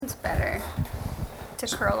better to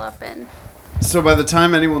curl up in. So by the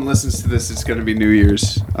time anyone listens to this, it's going to be New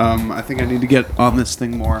Year's. I think I need to get on this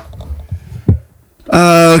thing more.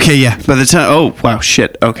 Okay, yeah. By the time... Oh, wow,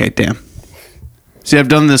 shit. Okay, damn. See, I've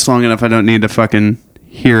done this long enough. I don't need to fucking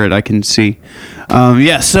hear it. I can see.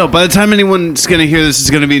 Yeah, so by the time anyone's going to hear this,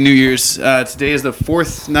 it's going to be New Year's. Today is the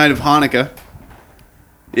 4th night of Hanukkah.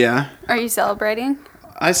 Yeah. Are you celebrating?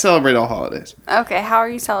 I celebrate all holidays. Okay, how are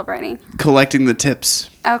you celebrating? Collecting the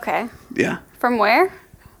tips. Okay. Yeah. From where?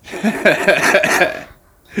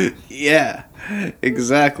 Yeah,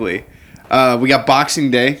 exactly. We got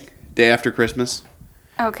Boxing Day, day after Christmas.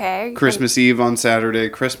 Okay. Christmas Eve on Saturday,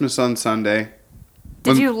 Christmas on Sunday.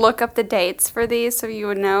 Did you look up the dates for these so you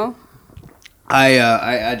would know?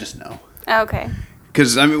 I just know. Okay.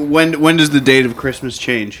 Because, I mean, when does the date of Christmas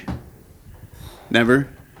change? Never?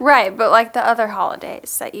 Right, but like the other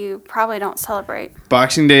holidays that you probably don't celebrate.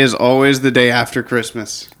 Boxing Day is always the day after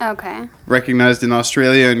Christmas. Okay. Recognized in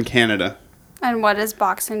Australia and Canada. And what is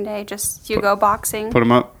Boxing Day? Just you go boxing? Put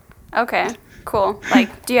them up. Okay, cool.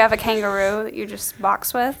 Like, do you have a kangaroo that you just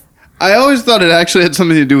box with? I always thought it actually had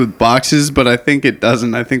something to do with boxes, but I think it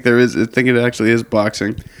doesn't. I think it actually is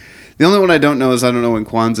boxing. The only one I don't know is I don't know when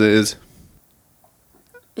Kwanzaa is.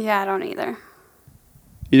 Yeah, I don't either.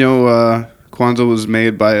 You know, Kwanzaa was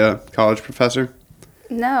made by a college professor.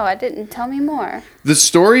 No, I didn't. Tell me more. The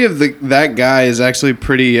story of that guy is actually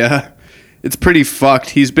pretty. It's pretty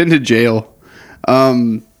fucked. He's been to jail.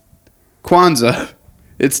 Kwanzaa.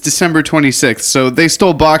 It's December 26th, so they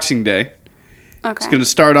stole Boxing Day. Okay. It's going to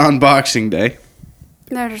start on Boxing Day.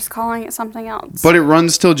 They're just calling it something else. But it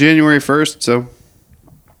runs till January 1st, so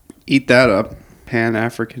eat that up.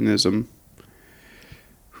 Pan-Africanism.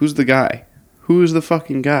 Who's the guy? Who is the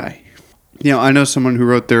fucking guy? You know, I know someone who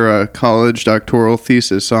wrote their college doctoral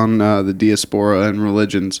thesis on the diaspora and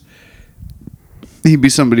religions. He'd be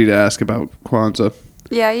somebody to ask about Kwanzaa.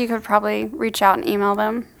 Yeah, you could probably reach out and email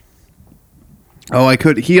them. Oh, I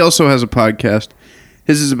could. He also has a podcast.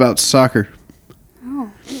 His is about soccer.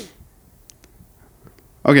 Oh.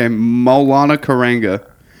 Okay, Maulana Karanga.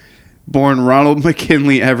 Born Ronald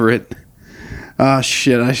McKinley Everett. Ah,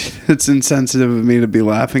 shit. It's insensitive of me to be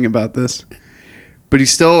laughing about this. But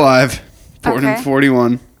he's still alive. Born in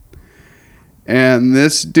 41. And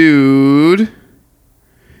this dude...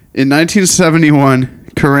 In 1971,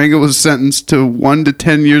 Karanga was sentenced to 1 to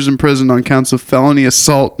 10 years in prison on counts of felony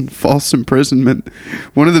assault and false imprisonment.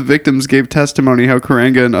 One of the victims gave testimony how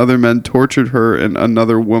Karanga and other men tortured her and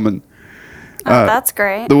another woman. Oh, that's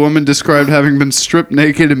great. The woman described having been stripped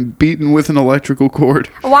naked and beaten with an electrical cord.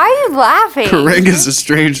 Why are you laughing? Karanga's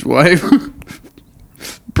estranged wife,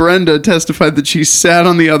 Brenda, testified that she sat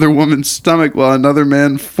on the other woman's stomach while another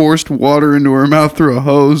man forced water into her mouth through a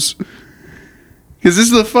hose. Because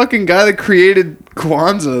this is the fucking guy that created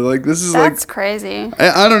Kwanzaa. Like, this is That's crazy.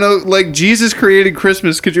 I don't know. Like, Jesus created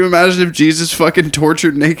Christmas. Could you imagine if Jesus fucking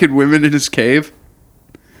tortured naked women in his cave?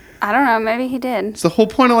 I don't know. Maybe he did. It's the whole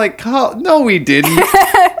point of, like, no, he didn't.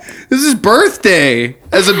 This is his birthday.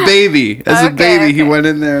 As a baby. Okay. He went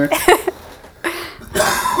in there.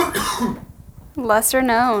 Lesser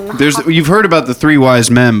known. You've heard about the 3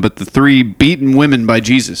 wise men, but the 3 beaten women by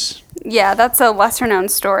Jesus. Yeah, that's a lesser known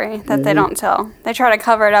story that they don't tell. They try to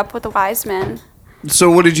cover it up with the wise men. So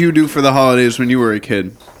what did you do for the holidays when you were a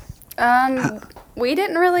kid? We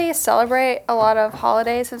didn't really celebrate a lot of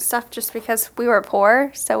holidays and stuff just because we were poor,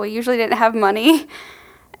 so we usually didn't have money.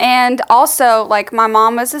 And also, like, my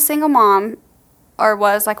mom was a single mom, or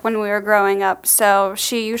was, like, when we were growing up, so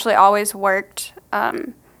she usually always worked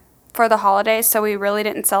for the holidays, so we really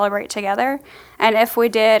didn't celebrate together. And if we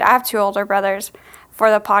did, I have 2 older brothers. For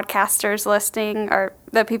the podcasters listening, or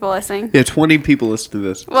the people listening. Yeah, 20 people listen to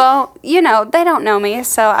this. Well, you know, they don't know me,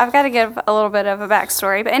 so I've got to give a little bit of a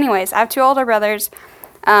backstory. But anyways, I have 2 older brothers.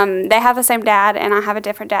 They have the same dad, and I have a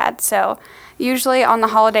different dad. So usually on the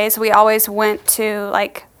holidays, we always went to,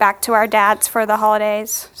 like, back to our dads for the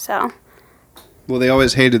holidays. So. Well, they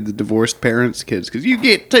always hated the divorced parents' kids, because you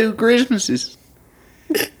get 2 Christmases.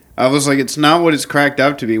 I was like, it's not what it's cracked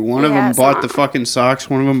up to be. One of them bought the fucking socks.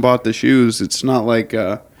 One of them bought the shoes. It's not like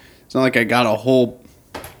I got a whole,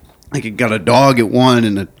 like, I got a dog at one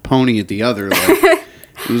and a pony at the other. Like,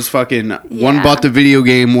 it was fucking, one bought the video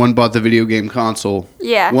game, one bought the video game console.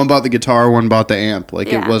 Yeah. One bought the guitar, one bought the amp. Like,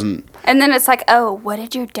 it wasn't. And then it's like, oh, what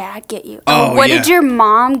did your dad get you? Oh, what did your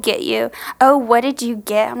mom get you? Oh, what did you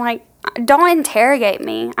get? I'm like, don't interrogate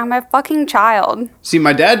me. I'm a fucking child. See,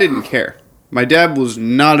 my dad didn't care. My dad was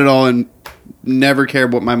not at all and never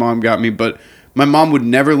cared what my mom got me, but my mom would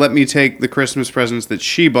never let me take the Christmas presents that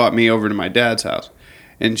she bought me over to my dad's house.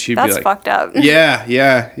 And she'd be like... That's fucked up.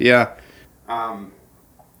 Yeah.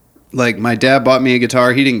 Like, my dad bought me a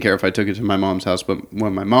guitar. He didn't care if I took it to my mom's house, but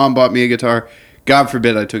when my mom bought me a guitar, God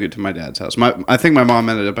forbid I took it to my dad's house. I think my mom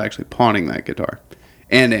ended up actually pawning that guitar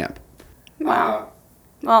and amp. Wow.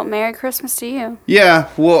 Well, Merry Christmas to you. Yeah,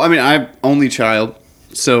 well, I mean, I'm only child,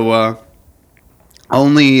 so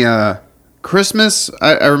Christmas,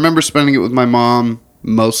 I remember spending it with my mom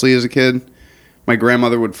mostly as a kid. My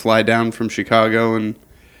grandmother would fly down from Chicago, and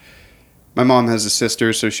my mom has a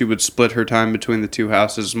sister, so she would split her time between the two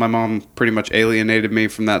houses. My mom pretty much alienated me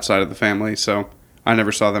from that side of the family, so I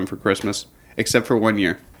never saw them for Christmas, except for 1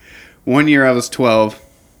 year. 1 year I was 12,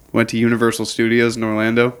 went to Universal Studios in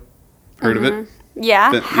Orlando. Heard of it?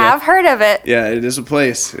 Yeah, have heard of it. Yeah, it is a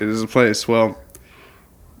place. It is a place. Well,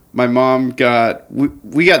 my mom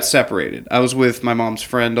we got separated. I was with my mom's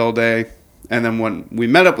friend all day, and then when we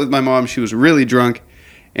met up with my mom, she was really drunk,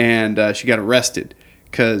 and she got arrested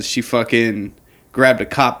because she fucking grabbed a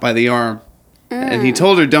cop by the arm, and he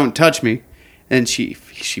told her, "Don't touch me," and she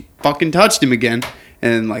fucking touched him again,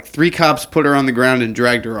 and like 3 cops put her on the ground and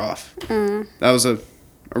dragged her off. That was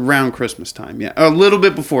around Christmas time, yeah. A little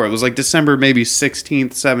bit before. It was like December maybe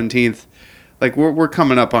 16th, 17th. Like, we're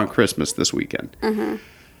coming up on Christmas this weekend.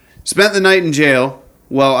 Spent the night in jail.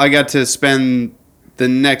 Well, I got to spend the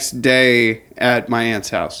next day at my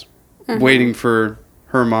aunt's house, waiting for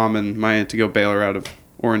her mom and my aunt to go bail her out of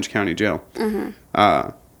Orange County Jail.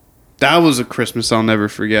 That was a Christmas I'll never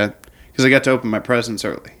forget, because I got to open my presents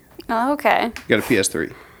early. Oh, okay. Got a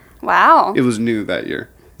PS3. Wow. It was new that year.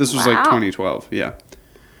 This was like 2012, yeah.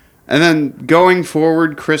 And then going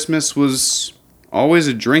forward, Christmas was always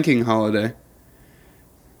a drinking holiday.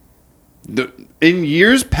 In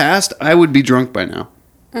years past, I would be drunk by now.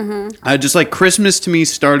 I just like Christmas to me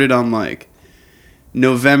started on like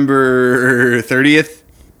November 30th.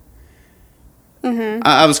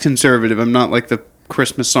 I was conservative. I'm not like the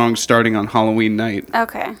Christmas songs starting on Halloween night.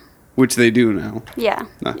 Okay. Which they do now. Yeah.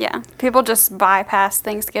 No. Yeah. People just bypass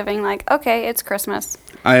Thanksgiving like, okay, it's Christmas.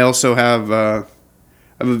 I also have a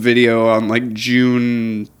video on like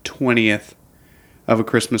June 20th of a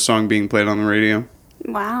Christmas song being played on the radio.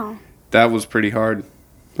 Wow. That was pretty hard.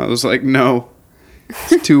 I was like, no,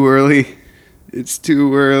 it's too early. It's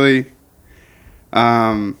too early.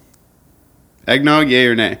 Eggnog, yay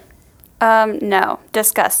or nay? No.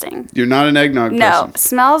 Disgusting. You're not an eggnog No. person.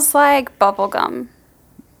 Smells like bubble gum.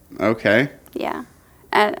 Okay. Yeah.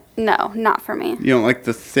 No, not for me. You don't like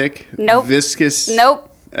the thick, Nope. viscous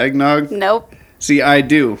Nope. eggnog? Nope. See, I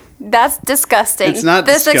do. That's disgusting. It's not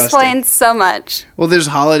This disgusting. explains so much. Well, there's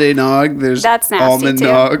holiday nog. There's That's nasty almond too.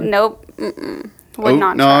 nog. Nope. Would Oat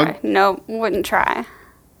not nog? try. Nope. Wouldn't try.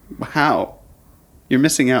 How? You're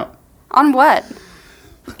missing out. On what?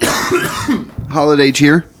 Holiday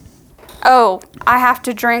cheer. Oh, I have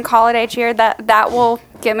to drink holiday cheer. That will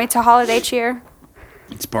get me to holiday cheer.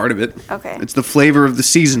 It's part of it. Okay. It's the flavor of the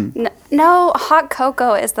season. No, hot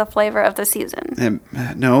cocoa is the flavor of the season.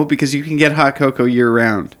 No, because you can get hot cocoa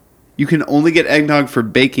year-round. You can only get eggnog for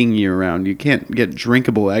baking year-round. You can't get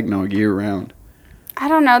drinkable eggnog year-round. I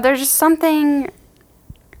don't know. There's just something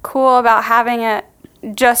cool about having it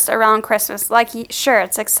just around Christmas. Like, sure,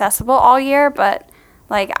 it's accessible all year, but,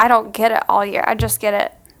 like, I don't get it all year. I just get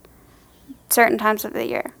it certain times of the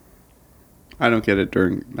year. I don't get it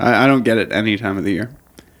I don't get it any time of the year.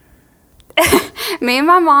 Me and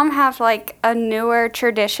my mom have, like, a newer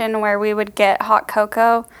tradition where we would get hot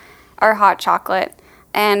cocoa or hot chocolate,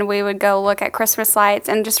 and we would go look at Christmas lights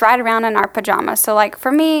and just ride around in our pajamas. So, like,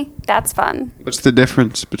 for me, that's fun. What's the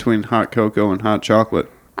difference between hot cocoa and hot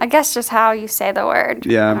chocolate? I guess just how you say the word.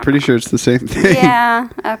 Yeah, I'm pretty sure it's the same thing. Yeah,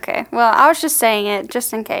 okay. Well, I was just saying it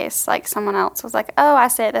just in case, like, someone else was like, oh, I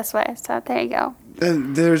say it this way. So, there you go.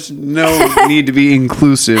 There's no need to be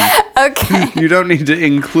inclusive. Okay. You don't need to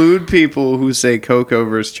include people who say cocoa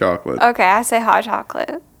versus chocolate. Okay, I say hot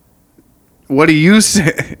chocolate. What do you say?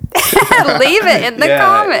 Leave it in the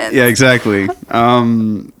comments. Yeah, exactly.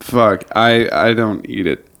 Fuck. I don't eat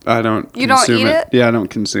it. I don't You don't consume eat it? Yeah, I don't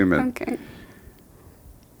consume it. Okay.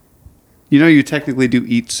 You know you technically do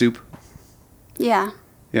eat soup? Yeah.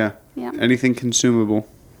 Yeah. Yeah. Anything consumable.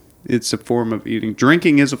 It's a form of eating.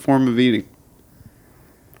 Drinking is a form of eating.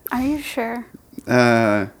 Are you sure?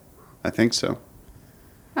 I think so.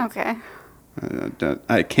 Okay.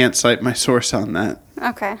 I can't cite my source on that.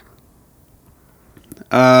 Okay.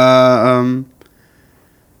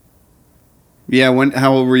 Yeah,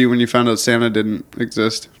 how old were you when you found out Santa didn't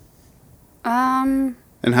exist? And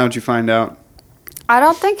how'd you find out? I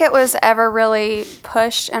don't think it was ever really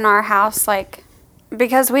pushed in our house, like,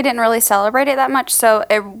 because we didn't really celebrate it that much, so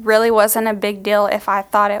it really wasn't a big deal if I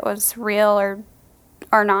thought it was real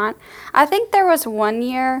or not. I think there was one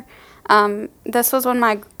year This was when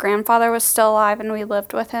my grandfather was still alive and we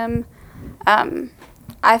lived with him.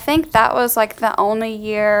 I think that was like the only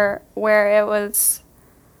year where it was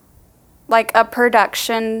like a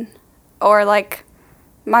production or like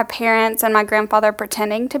my parents and my grandfather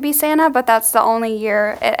pretending to be Santa, but that's the only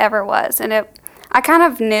year it ever was. And I kind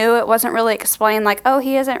of knew it wasn't really explained like, oh,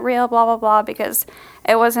 he isn't real, blah, blah, blah, because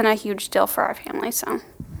it wasn't a huge deal for our family, so.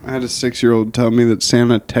 I had a 6-year-old tell me that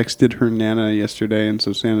Santa texted her Nana yesterday, and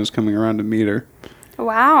so Santa's coming around to meet her.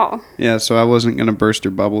 Wow. Yeah, so I wasn't going to burst her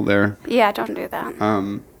bubble there. Yeah, don't do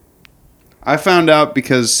that. I found out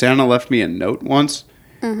because Santa left me a note once,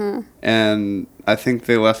 and I think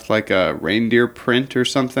they left like a reindeer print or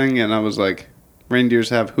something, and I was like, reindeers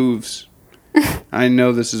have hooves. I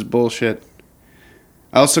know this is bullshit.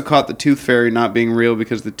 I also caught the tooth fairy not being real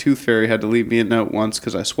because the tooth fairy had to leave me a note once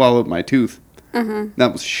because I swallowed my tooth.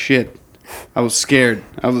 That was shit. I was scared.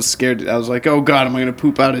 I was like, oh God, am I going to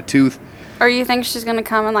poop out a tooth? Or you think she's going to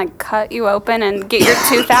come and like cut you open and get your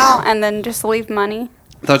tooth out and then just leave money?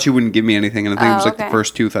 I thought she wouldn't give me anything, and I think it was like the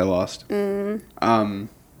first tooth I lost.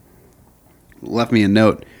 Left me a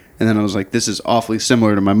note, and then I was like, this is awfully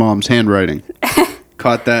similar to my mom's handwriting.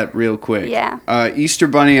 Caught that real quick. Yeah. Easter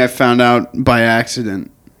Bunny I found out by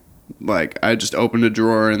accident. Like, I just opened a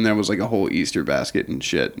drawer, and there was like a whole Easter basket and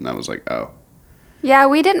shit, and I was like, oh. Yeah,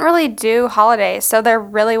 we didn't really do holidays, so there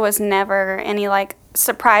really was never any like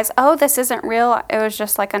surprise, oh, this isn't real. It was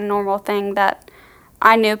just like a normal thing that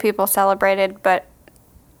I knew people celebrated, but,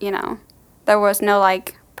 you know, there was no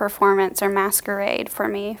like performance or masquerade for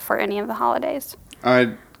me for any of the holidays.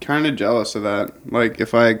 I'm kind of jealous of that. Like,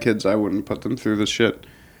 if I had kids, I wouldn't put them through this shit.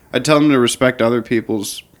 I'd tell them to respect other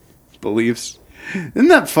people's beliefs. Isn't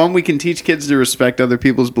that fun? We can teach kids to respect other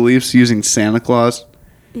people's beliefs using Santa Claus.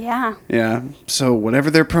 Yeah. Yeah. So whatever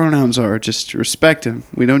their pronouns are, just respect them.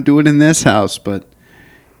 We don't do it in this house, but,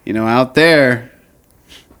 you know, out there.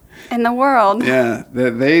 In the world. Yeah,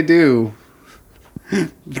 they do.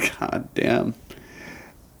 God damn.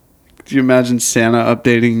 Could you imagine Santa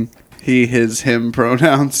updating he, his, him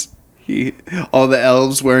pronouns? All the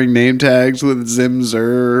elves wearing name tags with Zim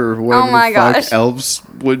Zer or whatever the fuck elves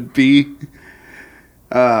would be.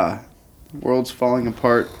 World's falling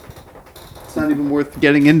apart. It's not even worth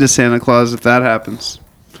getting into Santa Claus if that happens.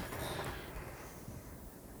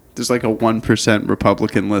 There's like a 1%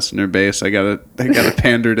 Republican listener base. I gotta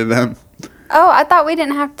pander to them. Oh, I thought we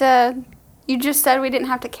didn't have to. You just said we didn't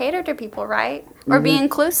have to cater to people, right? Or be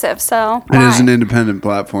inclusive. So it is an independent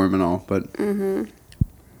platform and all, but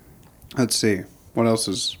let's see what else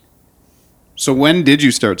is. So when did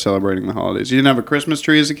you start celebrating the holidays? You didn't have a Christmas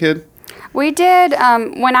tree as a kid? We did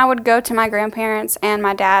when I would go to my grandparents and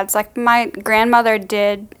my dad's. Like, my grandmother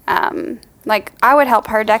did, like, I would help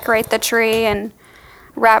her decorate the tree and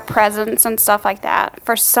wrap presents and stuff like that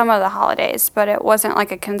for some of the holidays, but it wasn't,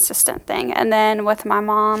 like, a consistent thing. And then with my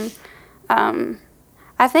mom,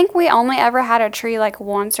 I think we only ever had a tree, like,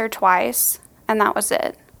 once or twice, and that was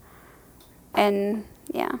it. And,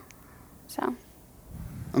 yeah, so.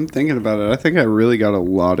 I'm thinking about it. I think I really got a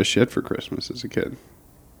lot of shit for Christmas as a kid.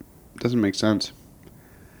 Doesn't make sense.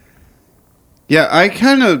 Yeah, I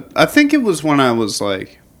think it was when I was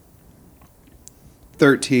like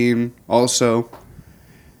 13 also.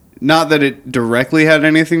 Not that it directly had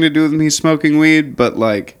anything to do with me smoking weed, but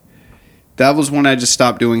like that was when I just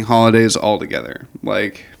stopped doing holidays altogether.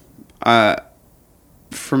 Like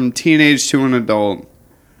from teenage to an adult,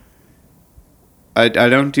 I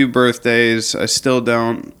don't do birthdays. I still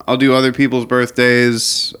don't. I'll do other people's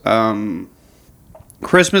birthdays.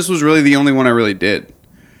 Christmas was really the only one I really did.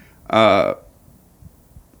 I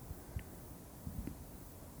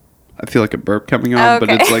feel like a burp coming on, but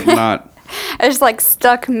it's like not. I just like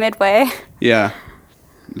stuck midway. Yeah.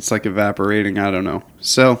 It's like evaporating. I don't know.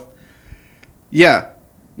 So, yeah.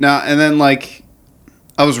 Now, and then like,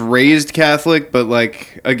 I was raised Catholic, but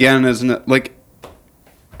like, again,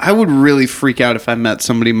 I would really freak out if I met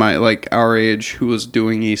somebody like our age who was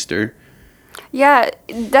doing Easter. Yeah,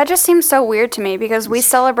 that just seems so weird to me because we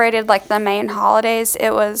celebrated like the main holidays.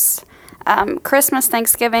 It was Christmas,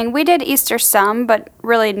 Thanksgiving. We did Easter some, but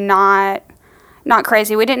really not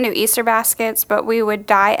crazy. We didn't do Easter baskets, but we would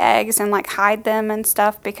dye eggs and like hide them and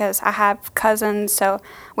stuff because I have cousins, so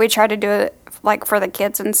we tried to do it like for the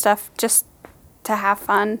kids and stuff just to have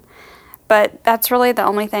fun. But that's really the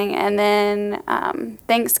only thing. And then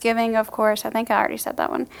Thanksgiving, of course. I think I already said that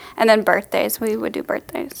one. And then birthdays. We would do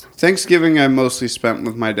birthdays. Thanksgiving I mostly spent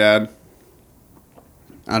with my dad.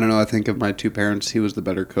 I don't know. I think of my two parents, he was the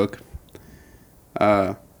better cook.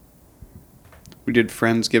 We did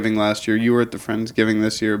Friendsgiving last year. You were at the Friendsgiving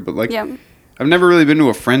this year. But, like, yep. I've never really been to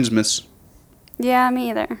a Friendsmas. Yeah, me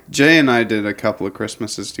either. Jay and I did a couple of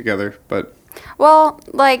Christmases together, but Well,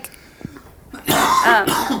 like,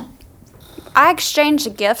 I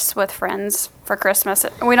exchange gifts with friends for Christmas.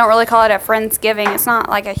 We don't really call it a Friendsgiving. It's not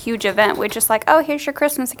like a huge event. We just like, oh, here's your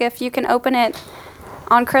Christmas gift. You can open it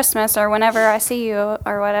on Christmas or whenever I see you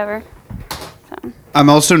or whatever. So. I'm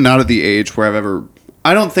also not at the age where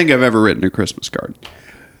I don't think I've ever written a Christmas card.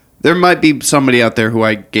 There might be somebody out there who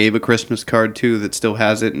I gave a Christmas card to that still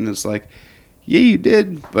has it and is like, yeah, you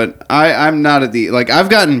did. But I'm not at the, like, I've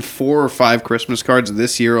gotten 4 or 5 Christmas cards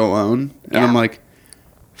this year alone. And Yeah. I'm like,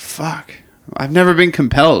 fuck. I've never been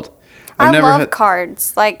compelled. I love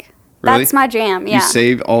cards. Like, Really? that's my jam. Yeah. You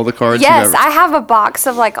save all the cards Yes, you've ever... I have a box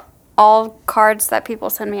of like all cards that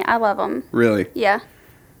people send me. I love them. Really? Yeah.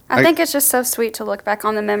 I think it's just so sweet to look back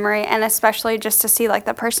on the memory and especially just to see like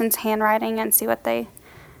the person's handwriting and see what they...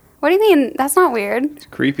 What do you mean? That's not weird. It's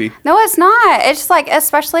creepy. No, it's not. It's just like,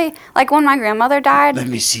 especially like when my grandmother died. Let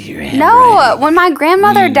me see your handwriting. No, when my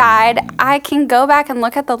grandmother died, I can go back and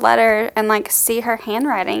look at the letter and like see her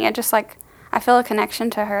handwriting. It just like, I feel a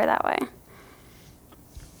connection to her that way.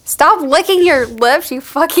 Stop licking your lips, you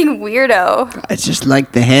fucking weirdo. I just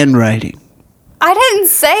like the handwriting. I didn't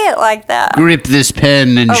say it like that. Grip this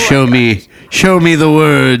pen and show me the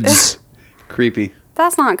words. Creepy.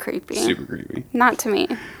 That's not creepy. Super creepy. Not to me.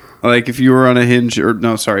 Like if you were on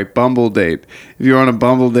a Bumble date. If you were on a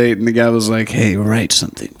Bumble date and the guy was like, hey, Hey, write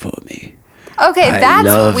something for me. Okay, I that's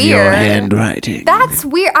love weird. your handwriting. That's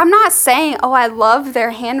weird. I'm not saying, oh, I love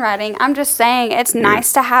their handwriting. I'm just saying it's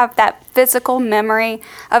nice to have that physical memory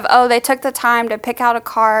of, oh, they took the time to pick out a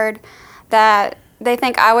card that they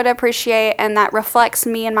think I would appreciate and that reflects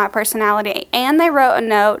me and my personality. And they wrote a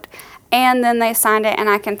note and then they signed it and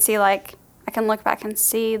I can see, like, I can look back and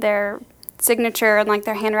see their signature and, like,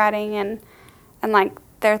 their handwriting and like,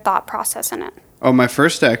 their thought process in it. oh, my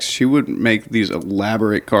first ex, she would make these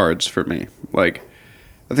elaborate cards for me. Like,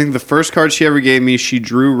 I think the first card she ever gave me, she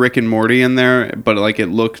drew Rick and Morty in there, but like it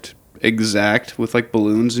looked exact with like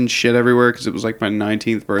balloons and shit everywhere because it was like my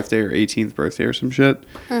 19th birthday or 18th birthday or some shit.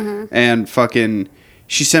 Mm-hmm. And fucking,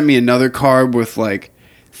 she sent me another card with like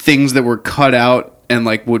things that were cut out and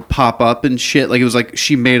like would pop up and shit. Like it was like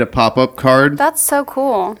she made a pop-up card. That's so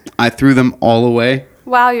cool. I threw them all away.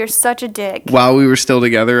 Wow, you're such a dick. While we were still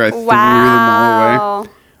together, I threw them all away.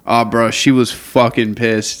 Oh, bro, she was fucking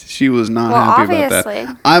pissed. She was not happy about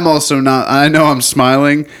that. I'm also not. I know I'm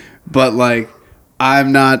smiling, but, like,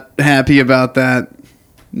 I'm not happy about that.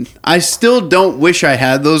 I still don't wish I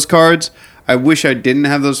had those cards. I wish I didn't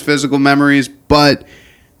have those physical memories, but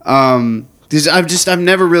I've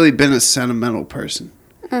never really been a sentimental person.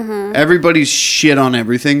 Mm-hmm. Everybody's shit on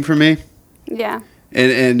everything for me. Yeah.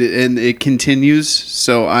 And it continues,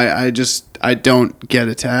 so I don't get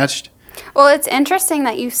attached. Well, it's interesting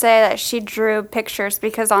that you say that she drew pictures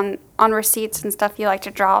because on receipts and stuff you like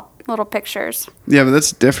to draw little pictures. Yeah, but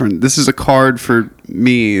that's different. This is a card for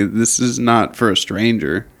me. This is not for a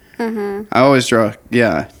stranger. Mm-hmm. I always draw.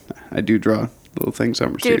 Yeah, I do draw little things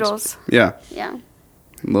on receipts. Doodles. Yeah. Yeah.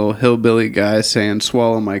 Little hillbilly guy saying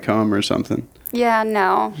 "swallow my cum" or something. Yeah.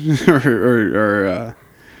 No.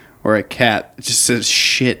 or a cat that just says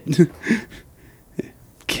shit.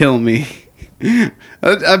 Kill me.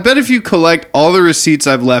 I bet if you collect all the receipts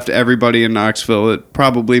I've left everybody in Knoxville, it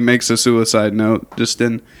probably makes a suicide note just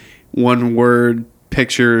in one word,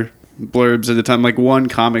 picture, blurbs at a time, like one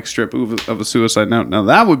comic strip of a suicide note. Now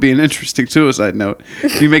that would be an interesting suicide note.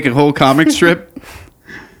 You make a whole comic strip,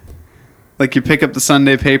 like you pick up the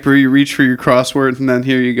Sunday paper, you reach for your crossword, and then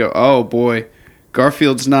here you go. Oh boy,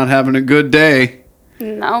 Garfield's not having a good day.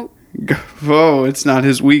 No. Oh, it's not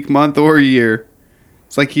his week, month, or year.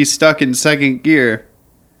 It's like he's stuck in second gear.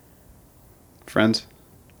 Friends?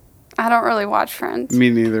 I don't really watch Friends. Me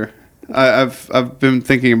neither. I've been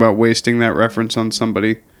thinking about wasting that reference on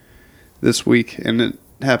somebody this week, and it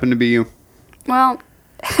happened to be you. Well,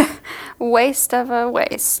 waste of a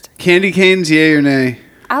waste. Candy canes, yay or nay?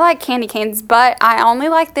 I like candy canes, but I only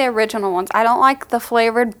like the original ones. I don't like the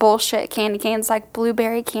flavored bullshit candy canes, like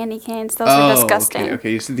blueberry candy canes. Those are disgusting.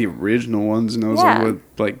 Okay. You said the original ones, and those Yeah. are with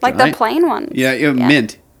Like giant... the plain ones. Yeah,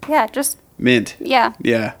 mint. Yeah, just, Mint. yeah.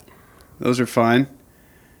 Yeah. Those are fine.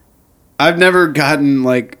 I've never gotten,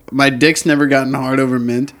 like, my dick's never gotten hard over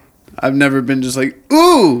mint. I've never been just like,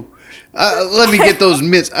 ooh, let me get those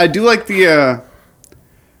mints. I do like the,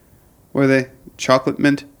 what are they? Chocolate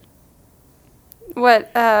mint?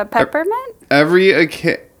 What, peppermint?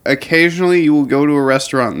 Occasionally you will go to a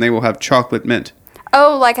restaurant and they will have chocolate mint.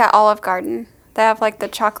 Oh, like at Olive Garden. They have, like, the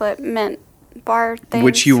chocolate mint bar things.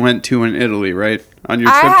 Which you went to in Italy, right? On your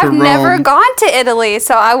I trip to have Rome. never gone to Italy,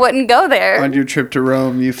 so I wouldn't go there. On your trip to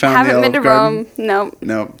Rome, you found Haven't the been to Olive Garden? Rome.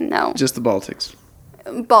 No. No. Just the Baltics.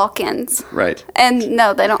 Balkans. Right. And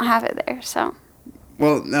no, they don't have it there, so.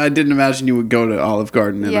 Well, I didn't imagine you would go to Olive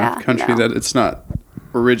Garden in Yeah, a country no. that it's not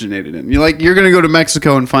originated in. You're going to go to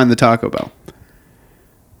Mexico and find the Taco Bell.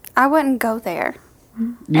 I wouldn't go there.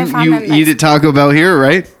 You If I'm in eat at Taco Bell here,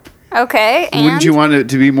 right? Okay, and Wouldn't you want it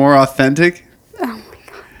to be more authentic? Oh my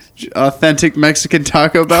gosh. Authentic Mexican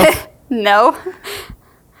Taco Bell? No,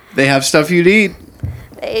 They have stuff you'd eat.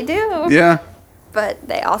 they do. Yeah. But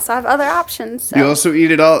they also have other options. So. You also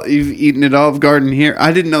eat it all. You've eaten at Olive Garden here.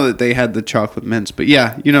 I didn't know that they had the chocolate mints, but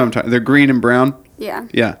yeah, you know what I'm talking. They're green and brown. Yeah.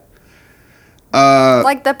 Yeah.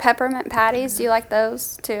 Like the peppermint patties, do you like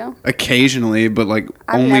those too? Occasionally, but like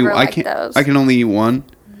I've only never I liked can those. I can only eat one.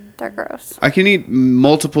 They're gross. I can eat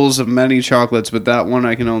multiples of many chocolates, but that one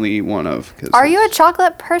I can only eat one of. 'Cause Are you a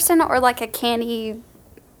chocolate person or like a candy,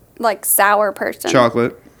 like sour person?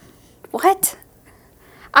 chocolate? What?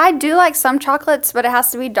 I do like some chocolates, but it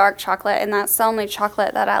has to be dark chocolate, and that's the only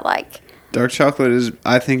chocolate that I like. Dark chocolate is.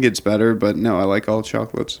 I think it's better, but no, I like all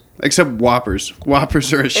chocolates except Whoppers.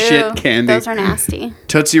 Whoppers are a shit Ew, candy. Those are nasty.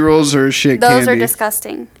 Tootsie Rolls are a shit Those candy. are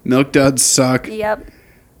disgusting. Milk Duds suck. Yep.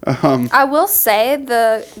 Um, I will say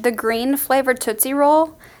the green flavored Tootsie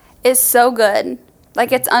Roll is so good.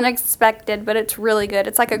 Like, it's unexpected, but it's really good.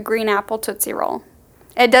 It's like a green apple Tootsie Roll.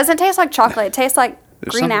 It doesn't taste like chocolate. It tastes like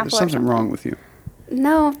green apple. There's or something something. wrong with you.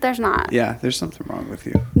 No, there's not. Yeah, there's something wrong with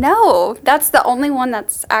you. No, that's the only one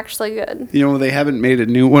that's actually good. You know, they haven't made a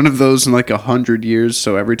new one of those in like 100 years,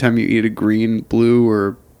 so every time you eat a green, blue,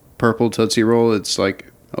 or purple Tootsie Roll, it's like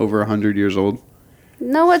over 100 years old.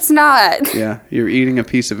 No, it's not. Yeah, you're eating a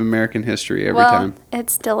piece of American history every well, time.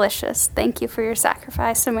 it's delicious. Thank you for your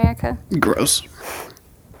sacrifice, America. Gross.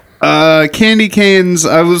 Candy canes.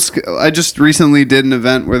 I just recently did an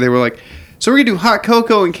event where they were like, so we're gonna do hot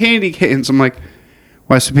cocoa and candy canes. I'm like,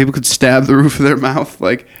 why? So people could stab the roof of their mouth?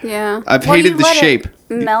 Like, Yeah. I've Well, hated you the let it shape.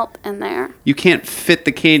 melt in there. You can't fit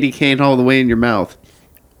the candy cane all the way in your mouth.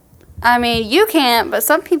 I mean, you can't, but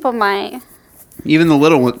some people might. Even the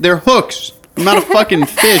little ones, they're hooks. I'm not a fucking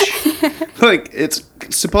fish. Like, it's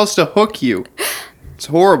supposed to hook you. It's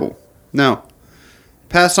horrible. No.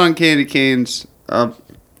 Pass on candy canes,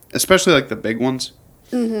 especially like the big ones.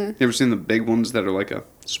 Mm-hmm. You ever seen the big ones that are like a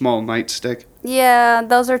small nightstick? Yeah,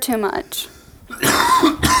 those are too much.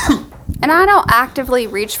 And I don't actively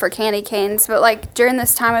reach for candy canes, but like during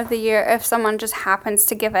this time of the year, if someone just happens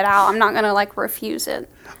to give it out, I'm not gonna like refuse it.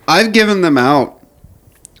 I've given them out.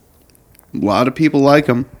 A lot of people like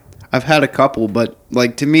them. I've had a couple, but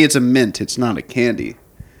like to me, it's a mint. It's not a candy.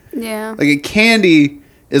 Yeah. Like a candy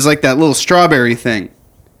is like that little strawberry thing.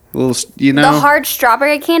 Little, you know. The hard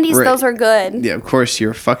strawberry candies, Right. those are good. Yeah, of course,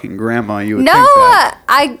 you're a fucking grandma. You would No,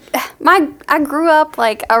 think that. I grew up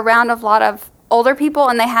like around a lot of older people,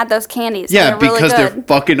 and they had those candies. Yeah, they're really because good. they're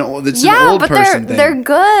fucking old. It's yeah, an old but person thing. they're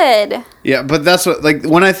good. Yeah, but that's what, like,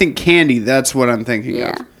 when I think candy, that's what I'm thinking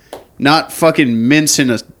Yeah. of. Not fucking mints in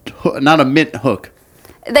not a mint hook.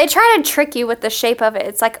 They try to trick you with the shape of it.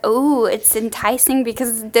 It's like, ooh, it's enticing because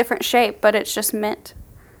it's a different shape, but it's just mint.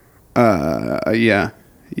 Yeah.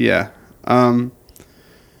 There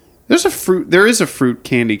is a fruit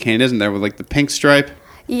candy cane, isn't there, with like the pink stripe?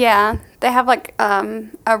 Yeah, they have like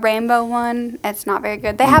a rainbow one. It's not very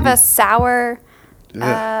good. They have a sour,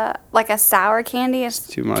 like a sour candy. It's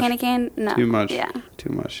too much. Candy cane? No. Too much. Yeah. Too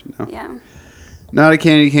much. No. Yeah. Not a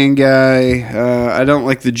candy cane guy. I don't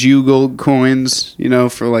like the Jew gold coins, you know,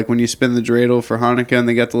 for like when you spin the dreidel for Hanukkah and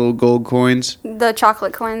they got the little gold coins. The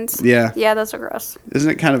chocolate coins. Yeah. Yeah, those are gross. Isn't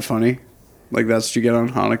it kind of funny? Like that's what you get on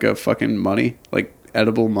Hanukkah, fucking money, like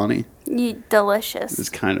edible money. Delicious. It's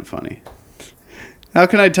kind of funny. How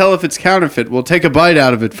can I tell if it's counterfeit? Well, take a bite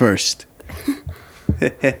out of it first.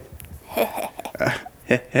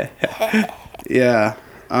 Yeah.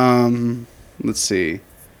 Let's see.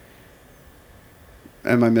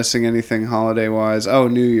 Am I missing anything holiday-wise? Oh,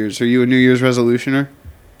 New Year's. Are you a New Year's resolutioner?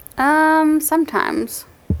 Sometimes.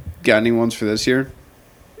 Got any ones for this year?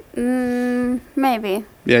 Maybe.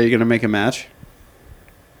 Yeah, you're gonna make a match?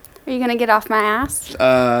 Are you gonna get off my ass?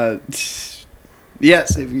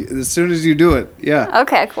 Yes, as soon as you do it. Yeah.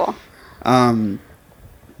 Okay, cool. I've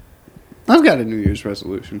got a New Year's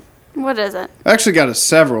resolution. What is it? I actually got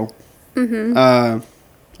several. Mm-hmm. I'm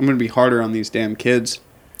gonna be harder on these damn kids.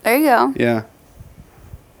 There you go. Yeah.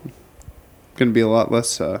 Gonna be a lot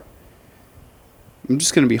less. I'm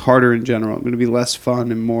just gonna be harder in general. I'm gonna be less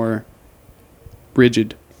fun and more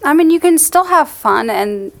rigid. I mean, you can still have fun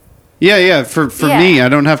and Yeah. For Yeah. me, I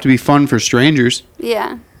don't have to be fun for strangers.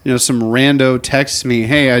 yeah. some rando texts me,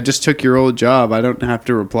 "Hey, I just took your old job. I don't have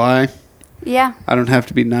to reply. Yeah. I don't have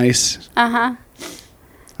to be nice. Uh-huh.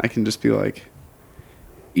 I can just be like,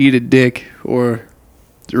 eat a dick," or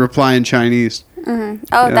reply in Chinese. Mm-hmm.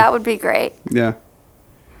 Oh, Yeah. that would be great. Yeah.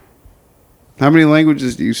 How many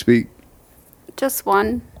languages do you speak? Just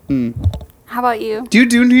one. Hmm. How about you? Do you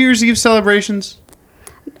do New Year's Eve celebrations?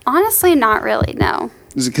 Honestly, not really, no.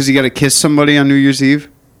 Is it because you got to kiss somebody on New Year's Eve?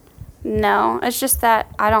 No, it's just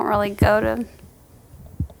that I don't really go to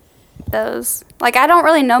those. Like, I don't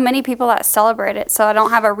really know many people that celebrate it, so I don't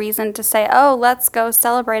have a reason to say, oh, let's go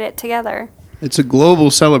celebrate it together. It's a global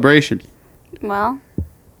celebration. Well,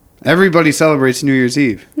 Everybody celebrates New Year's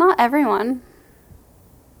Eve. not everyone.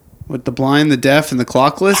 With the blind, the deaf, and the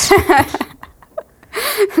clockless?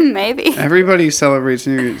 Maybe. Everybody celebrates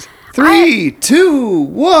New Year's. 3, 2,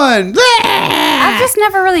 1. I've just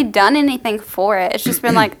never really done anything for it. It's just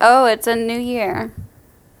been like, oh, it's a new year.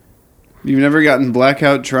 You've never gotten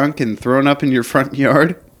blackout drunk and thrown up in your front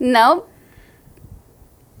yard? Nope.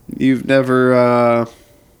 You've never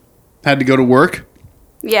had to go to work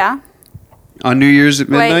Yeah. on New Year's at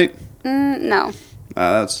midnight? No.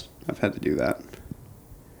 I've had to do that.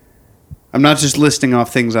 I'm not just listing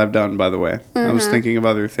off things I've done, by the way. I was thinking of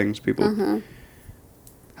other things, people.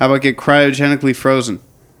 How about get cryogenically frozen?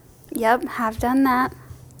 Yep, have done that.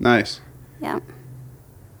 Nice. Yep.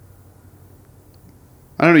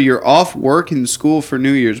 I don't know. You're off work and school for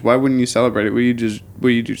New Year's. Why wouldn't you celebrate it? Will you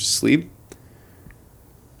just sleep?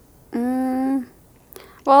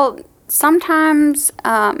 Well, sometimes,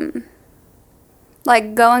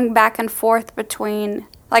 like, going back and forth between,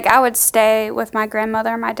 like, I would stay with my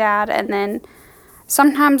grandmother and my dad, and then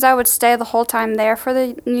sometimes I would stay the whole time there for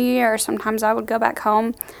the New Year, or sometimes I would go back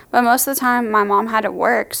home. But most of the time, my mom had to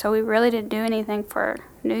work, so we really didn't do anything for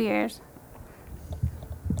New Year's.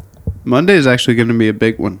 Monday is actually going to be a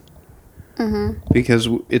big one. Mm-hmm. Because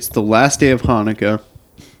it's the last day of Hanukkah.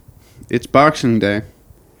 It's Boxing Day.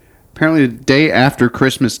 Apparently, the day after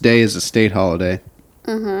Christmas Day is a state holiday.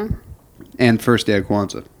 Mm-hmm. And first day of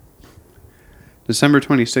Kwanzaa. December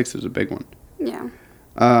 26th is a big one. Yeah.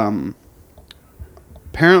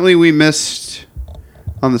 Apparently, we missed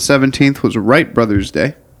on the 17th was Wright Brothers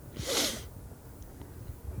Day.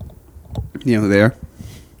 You know who they are?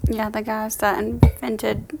 Yeah, the guys that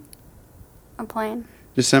invented a plane.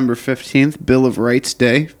 December 15th, Bill of Rights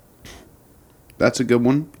Day. That's a good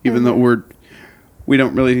one, even though we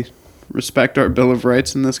don't really respect our Bill of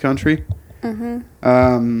Rights in this country.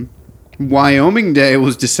 Mm-hmm. Wyoming Day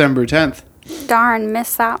was December 10th. Darn,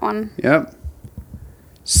 missed that one. Yep.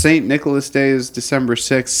 St. Nicholas Day is December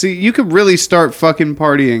 6th. See, you could really start fucking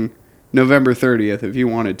partying November 30th if you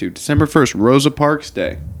wanted to. December 1st, Rosa Parks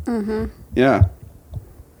Day. Mm-hmm. Yeah.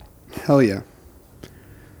 Hell yeah.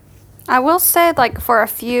 I will say, like, for a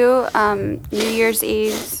few New Year's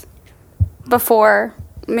Eves before,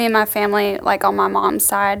 me and my family, like, on my mom's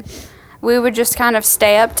side, we would just kind of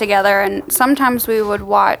stay up together, and sometimes we would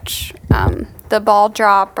watch the ball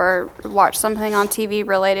drop or watch something on TV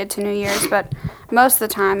related to New Year's, but most of the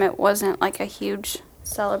time it wasn't, like, a huge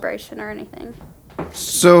celebration or anything.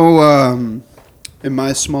 So, in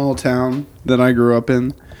my small town that I grew up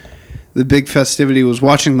in, the big festivity was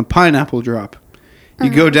watching the pineapple drop. You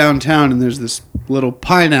go downtown and there's this little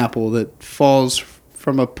pineapple that falls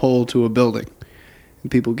from a pole to a building. And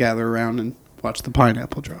people gather around and watch the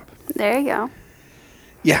pineapple drop. There you go.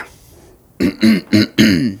 Yeah.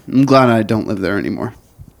 I'm glad I don't live there anymore.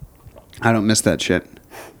 I don't miss that shit.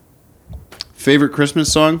 Favorite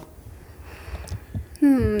Christmas song?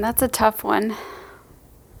 That's a tough one.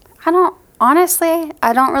 Honestly,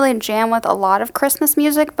 I don't really jam with a lot of Christmas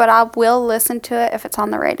music, but I will listen to it if it's on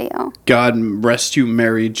the radio. God rest you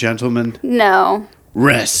merry gentlemen. No.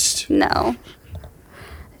 Rest. No.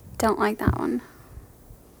 Don't like that one.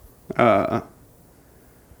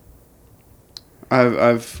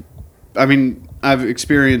 I've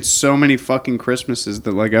experienced so many fucking Christmases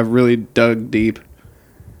that, like, I've really dug deep.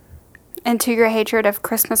 Into your hatred of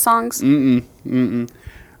Christmas songs?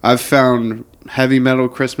 I've found heavy metal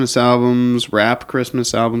Christmas albums, rap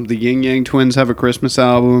Christmas albums. The Yin Yang Twins have a Christmas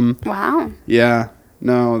album. Wow. Yeah.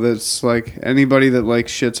 No, that's like anybody that like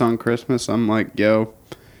shits on Christmas, I'm like, yo,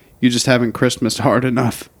 you just haven't Christmas hard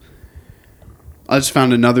enough. I just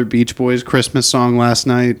found another Beach Boys Christmas song last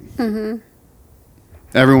night. Mm-hmm.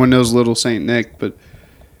 Everyone knows Little Saint Nick, but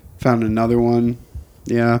found another one.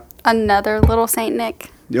 Yeah. Another Little Saint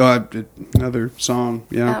Nick. Another song.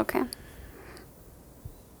 Yeah. Oh, okay.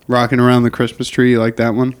 Rocking Around the Christmas Tree. You like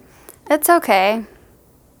that one? It's okay.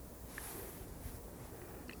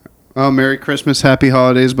 Oh, Merry Christmas, Happy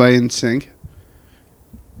Holidays by NSYNC.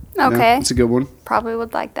 Okay. It's a good one. Probably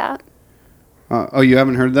would like that. Oh, you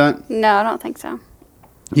haven't heard that? No, I don't think so.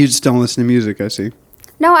 You just don't listen to music, I see.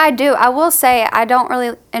 No, I do. I will say I don't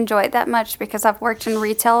really enjoy it that much because I've worked in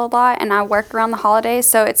retail a lot and I work around the holidays,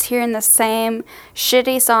 so it's hearing the same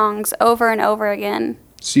shitty songs over and over again.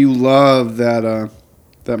 So you love that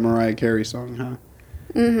Mariah Carey song, huh?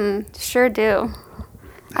 Mm-hmm. Sure do.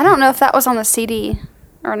 I don't know if that was on the CD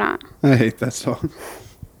or not. I hate that song.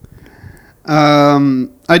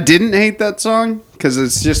 I didn't hate that song because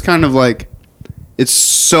it's just kind of like, it's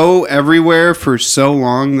so everywhere for so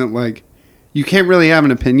long that like you can't really have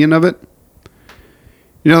an opinion of it.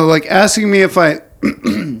 You know, like asking me if I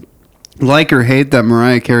like or hate that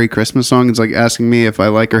Mariah Carey Christmas song is like asking me if I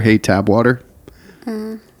like or hate tap water.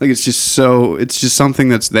 Like it's just something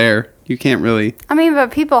that's there. You can't really. I mean,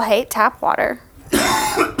 but people hate tap water.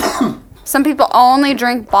 Some people only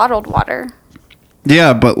drink bottled water.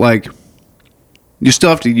 Yeah, but like, you still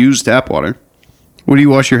have to use tap water. What do you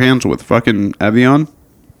wash your hands with? Fucking Evian?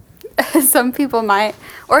 Some people might.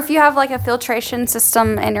 Or if you have like a filtration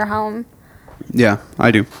system in your home. Yeah,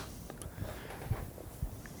 I do.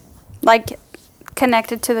 Like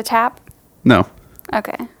connected to the tap? No,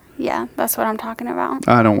 Okay. Yeah, that's what I'm talking about.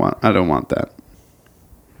 I don't want that.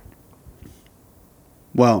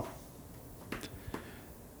 Well,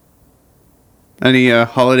 any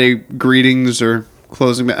holiday greetings or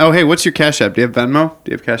closing? Oh, hey, what's your Cash App? Do you have Venmo?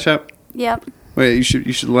 Do you have Cash App? Yep. Wait, you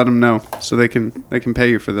should let them know so they can pay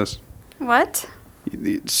you for this. What?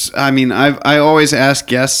 I mean, I always ask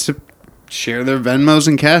guests to share their Venmos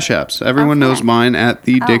and Cash Apps. Everyone Okay. knows mine at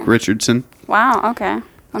the Dick Richardson. Wow, okay.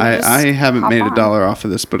 Let me just I haven't hop made on. $1 off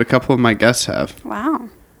of this, but a couple of my guests have. Wow.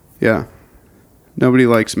 Yeah. Nobody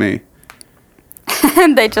likes me.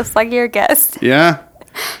 They just like your guest. Yeah.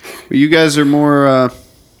 Well, you guys are more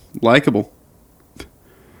likable.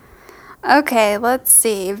 Okay, let's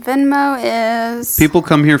see. Venmo is... People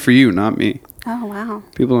come here for you, not me. Oh, wow.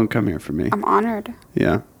 People don't come here for me. I'm honored.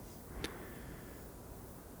 Yeah.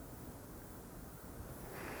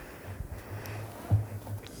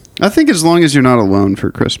 I think as long as you're not alone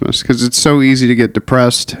for Christmas, because it's so easy to get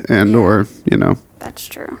depressed and or, you know. That's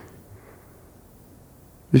true.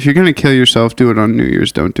 If you're going to kill yourself, do it on New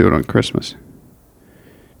Year's. Don't do it on Christmas.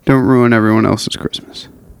 Don't ruin everyone else's Christmas.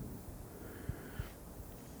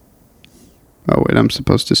 Oh, wait, I'm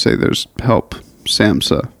supposed to say there's help.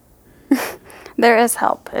 SAMHSA. There is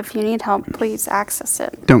help. If you need help, please access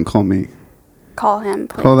it. Don't call me. Call him,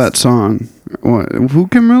 please. Call that song. What? Who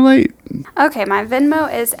can relate? Okay, my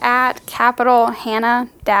Venmo is at capital Hannah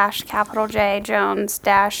dash capital J Jones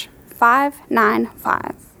dash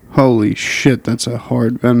 595. Holy shit, that's a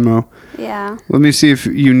hard Venmo. Yeah. Let me see if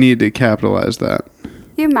you need to capitalize that.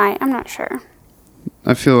 You might. I'm not sure.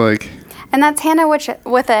 I feel like... And that's Hannah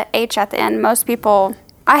with a H at the end. Most people...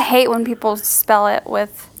 I hate when people spell it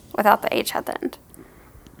without the H at the end.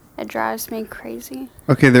 It drives me crazy.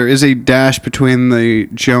 Okay, there is a dash between the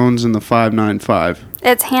Jones and the 595.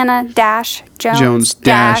 It's Hannah dash Jones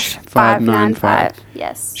dash 595.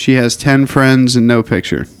 Yes. She has 10 friends and no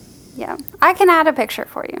picture. Yeah. I can add a picture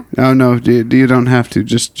for you. Oh, no, you don't have to.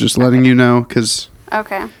 Just letting you know, because...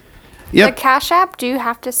 Okay. Yep. The Cash App, do you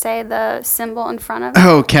have to say the symbol in front of it?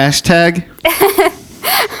 Oh, cash tag?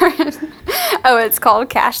 Oh, it's called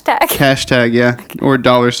Cash Tag. Cash tag, yeah. Or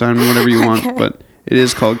dollar sign, whatever you want, but it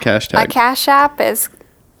is called cash My tag. Cash App is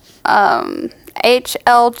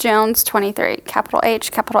HL Jones 23. Capital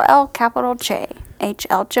H, capital L, capital J.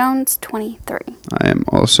 HL Jones 23. I am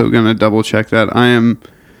also going to double check that. I am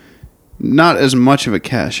not as much of a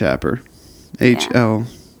Cash Apper. HL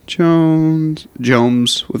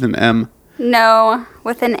Jones with an M. No,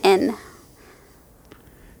 with an N.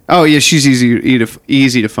 Oh yeah, she's easy to find.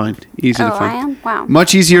 Easy to find. I am? Wow.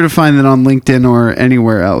 Much easier to find than on LinkedIn or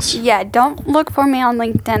anywhere else. Yeah, don't look for me on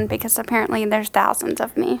LinkedIn because apparently there's thousands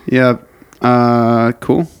of me. Yeah.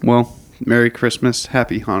 Cool. Well, Merry Christmas,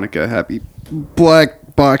 Happy Hanukkah, Happy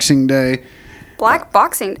Black Boxing Day. Black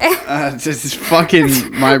Boxing Day. This is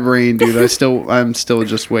fucking my brain, dude. I'm still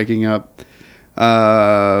just waking up.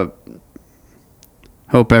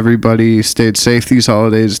 Hope everybody stayed safe these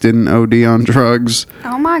holidays, didn't OD on drugs.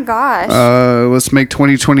 Oh my gosh. Let's make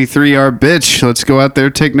 2023 our bitch. Let's go out there,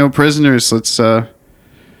 take no prisoners. Let's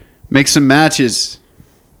make some matches.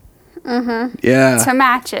 Mm-hmm. Yeah. To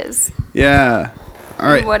matches. Yeah. All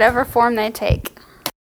right. In whatever form they take.